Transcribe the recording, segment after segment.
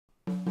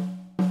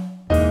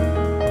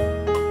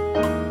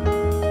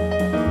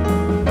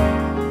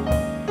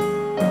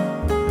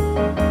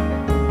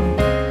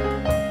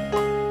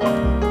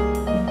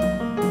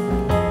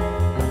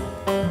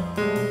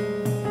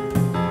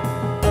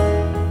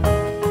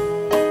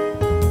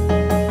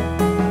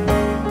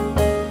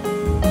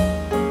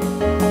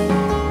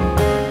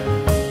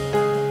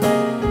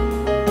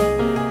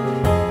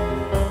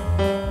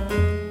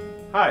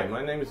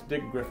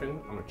Dick Griffin.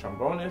 I'm a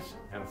trombonist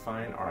and a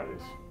fine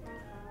artist.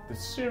 The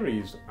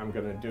series I'm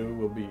going to do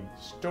will be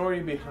Story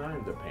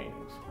Behind the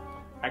Paintings.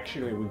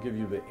 Actually, we'll give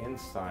you the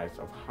insights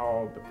of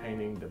how the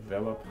painting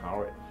developed,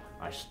 how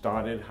I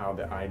started, how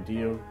the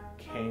idea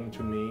came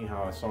to me,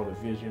 how I saw the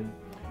vision,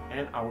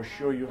 and I will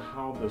show you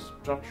how the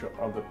structure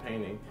of the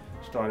painting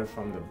started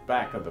from the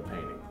back of the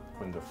painting,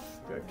 when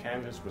the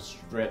canvas was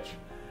stretched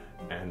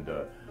and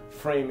the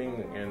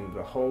framing and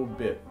the whole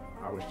bit.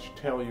 I will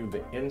tell you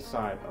the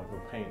inside of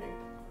the painting,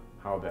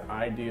 how the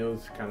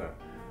ideas kind of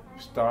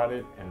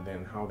started and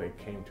then how they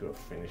came to a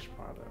finished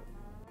product.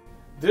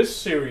 This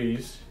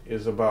series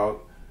is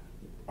about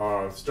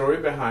our story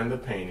behind the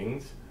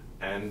paintings,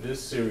 and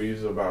this series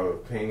is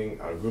about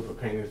a group of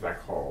paintings I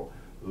call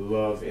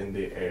Love in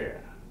the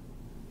Air.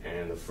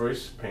 And the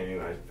first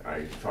painting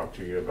I talked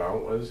to you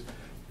about was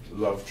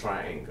Love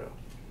Triangle.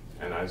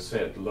 And I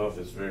said love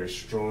is very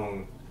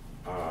strong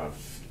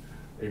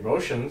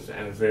emotions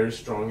and very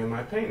strong in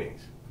my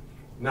paintings.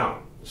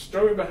 Now, the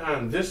story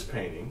behind this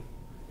painting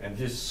and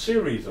this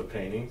series of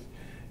paintings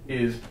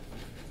is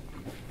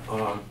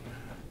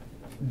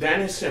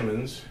Danny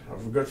Simmons, a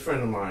good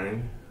friend of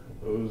mine,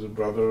 who's a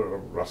brother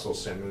of Russell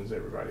Simmons.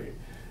 Everybody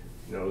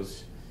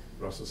knows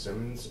Russell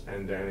Simmons,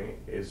 and Danny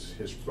is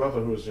his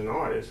brother, who's an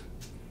artist.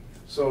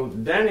 So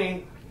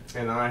Danny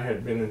and I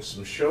had been in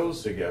some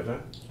shows together,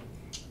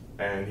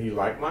 and he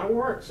liked my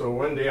work. So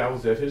one day I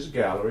was at his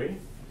gallery,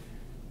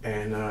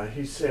 and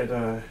he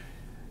said,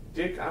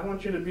 Dick, I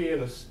want you to be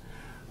in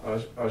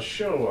a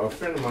show. A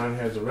friend of mine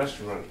has a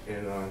restaurant,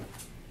 and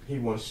he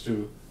wants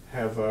to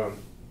have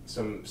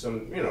some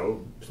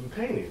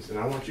paintings, and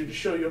I want you to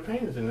show your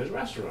paintings in his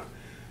restaurant.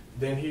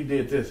 Then he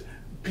did this,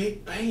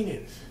 big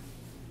paintings.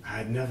 I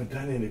had never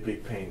done any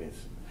big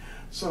paintings.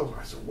 So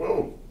I said,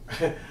 whoa,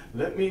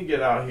 let me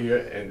get out here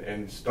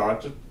and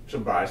start to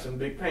buy some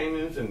big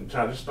paintings and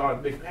try to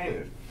start big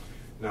paintings.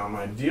 Now,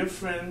 my dear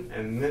friend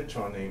and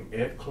mentor named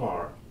Ed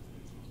Clark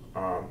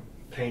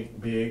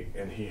paint big,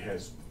 and he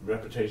has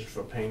reputation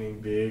for painting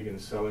big and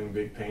selling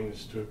big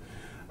paintings to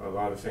a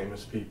lot of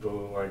famous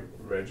people like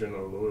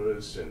Reginald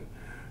Lewis and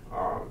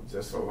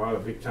just a lot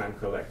of big-time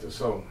collectors.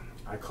 So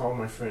I called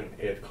my friend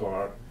Ed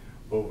Clark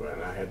over,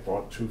 and I had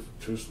bought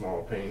two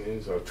small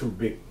paintings, or two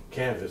big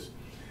canvas,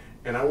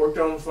 and I worked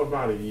on them for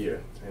about a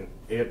year. And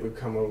Ed would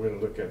come over and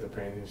look at the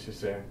paintings. He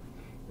said,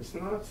 it's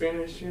not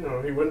finished, he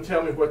wouldn't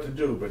tell me what to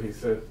do, but he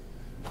said,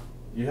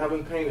 you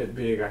haven't painted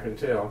big, I can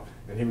tell,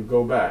 and he would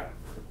go back.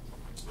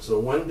 So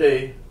one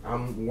day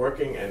I'm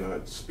working and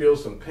I spilled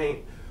some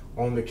paint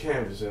on the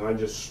canvas, and I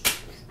just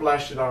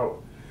splashed it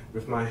out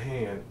with my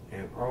hand,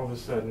 and all of a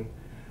sudden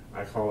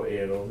I called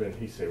Ed over, and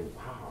he said,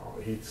 wow.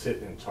 He'd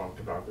sit and talked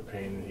about the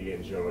painting, he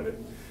enjoyed it.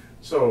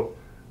 So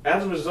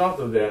as a result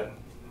of that,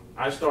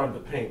 I started to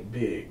paint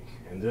big,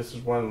 and this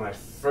is one of my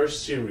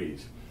first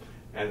series.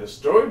 And the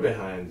story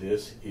behind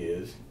this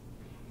is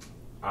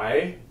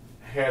I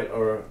had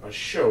a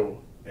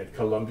show at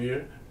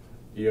Columbia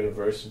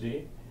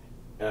University,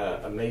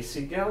 a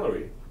Macy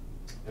gallery,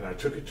 and I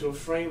took it to a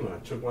framer. I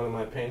took one of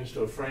my paintings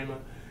to a framer,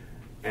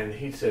 and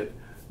he said,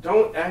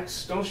 don't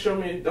show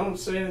me, don't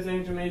say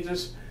anything to me,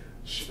 just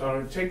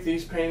take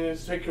these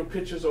paintings, take your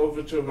pictures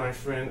over to my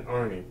friend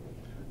Ernie.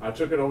 I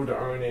took it over to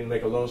Ernie, and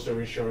make a long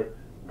story short,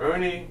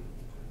 Ernie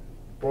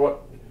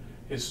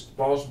his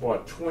boss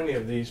bought 20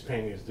 of these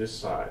paintings this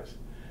size,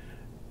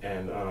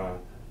 and a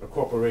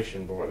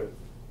corporation bought it.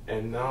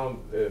 And now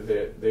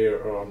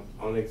they're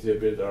on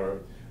exhibit,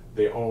 or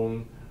they're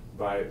owned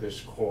by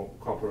this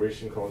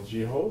corporation called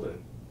G.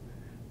 Holden.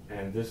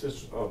 And this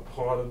is a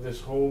part of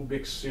this whole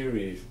big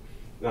series.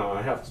 Now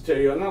I have to tell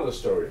you another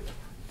story.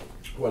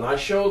 When I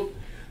showed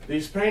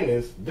these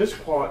paintings, this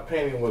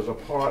painting was a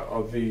part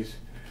of these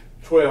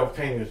 12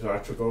 paintings that I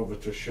took over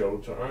to show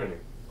to Ernie.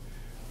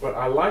 But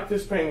I liked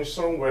this painting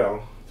so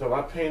well till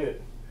I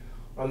painted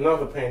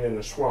another painting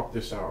and swapped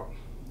this out.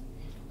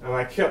 And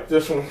I kept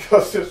this one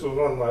because this was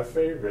one of my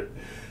favorites.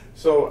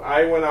 So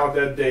I went out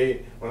that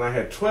day when I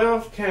had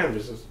 12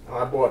 canvases, and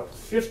I bought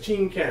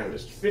 15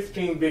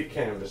 big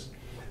canvases,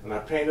 and I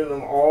painted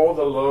them all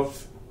the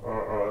Love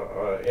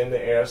in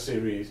the Air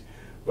series.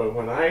 But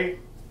when I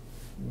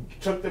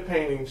took the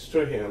paintings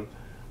to him,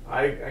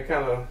 I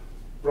kind of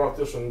brought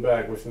this one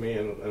back with me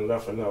and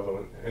left another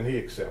one, and he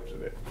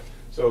accepted it.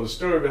 So the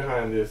story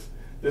behind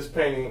this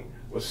painting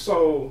was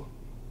sold,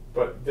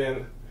 but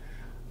then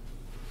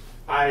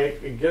I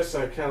guess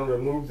I kind of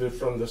removed it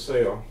from the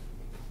sale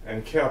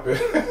and kept it.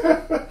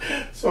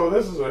 So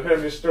this is a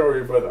heavy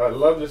story, but I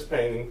love this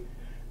painting,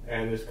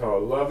 and it's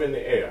called Love in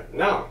the Air.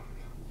 Now,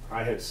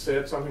 I had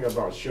said something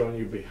about showing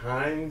you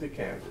behind the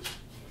canvas,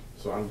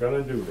 so I'm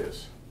going to do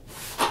this.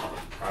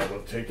 I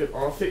will take it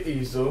off the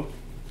easel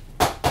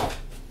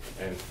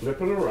and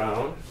flip it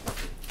around.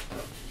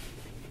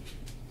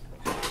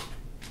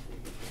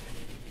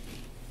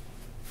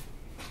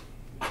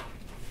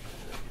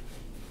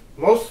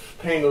 Most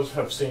painters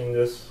have seen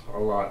this a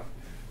lot,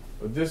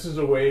 but this is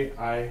the way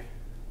I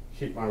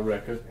keep my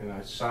record, and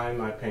I sign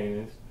my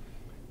paintings.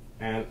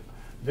 And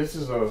this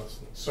is a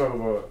sort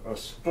of a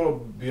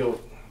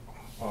store-built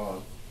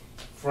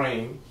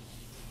frame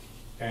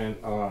and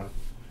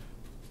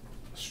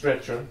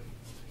stretcher,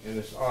 and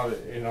it's all,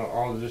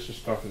 all of this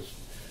stuff is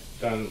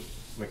done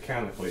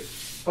mechanically.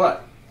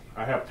 But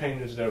I have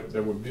paintings that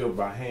were built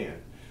by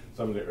hand.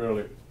 Some of the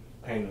early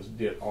painters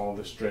did all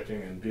the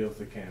stretching and built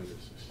the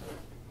canvases.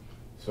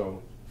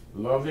 So,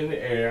 Love in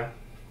the Air,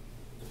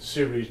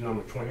 series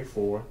number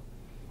 24,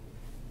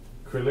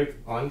 acrylic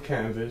on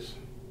canvas,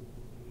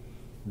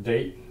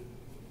 date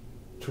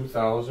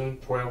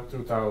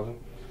 2012-2000.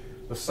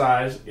 The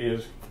size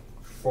is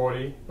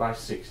 40 by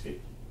 60.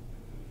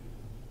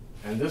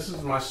 And this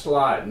is my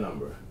slide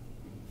number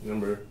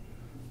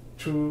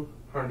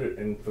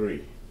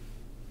 203.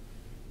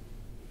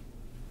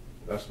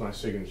 That's my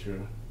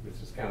signature, which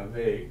is kind of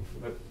vague,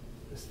 but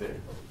it's there.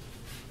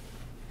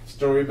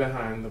 Story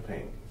behind the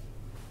painting.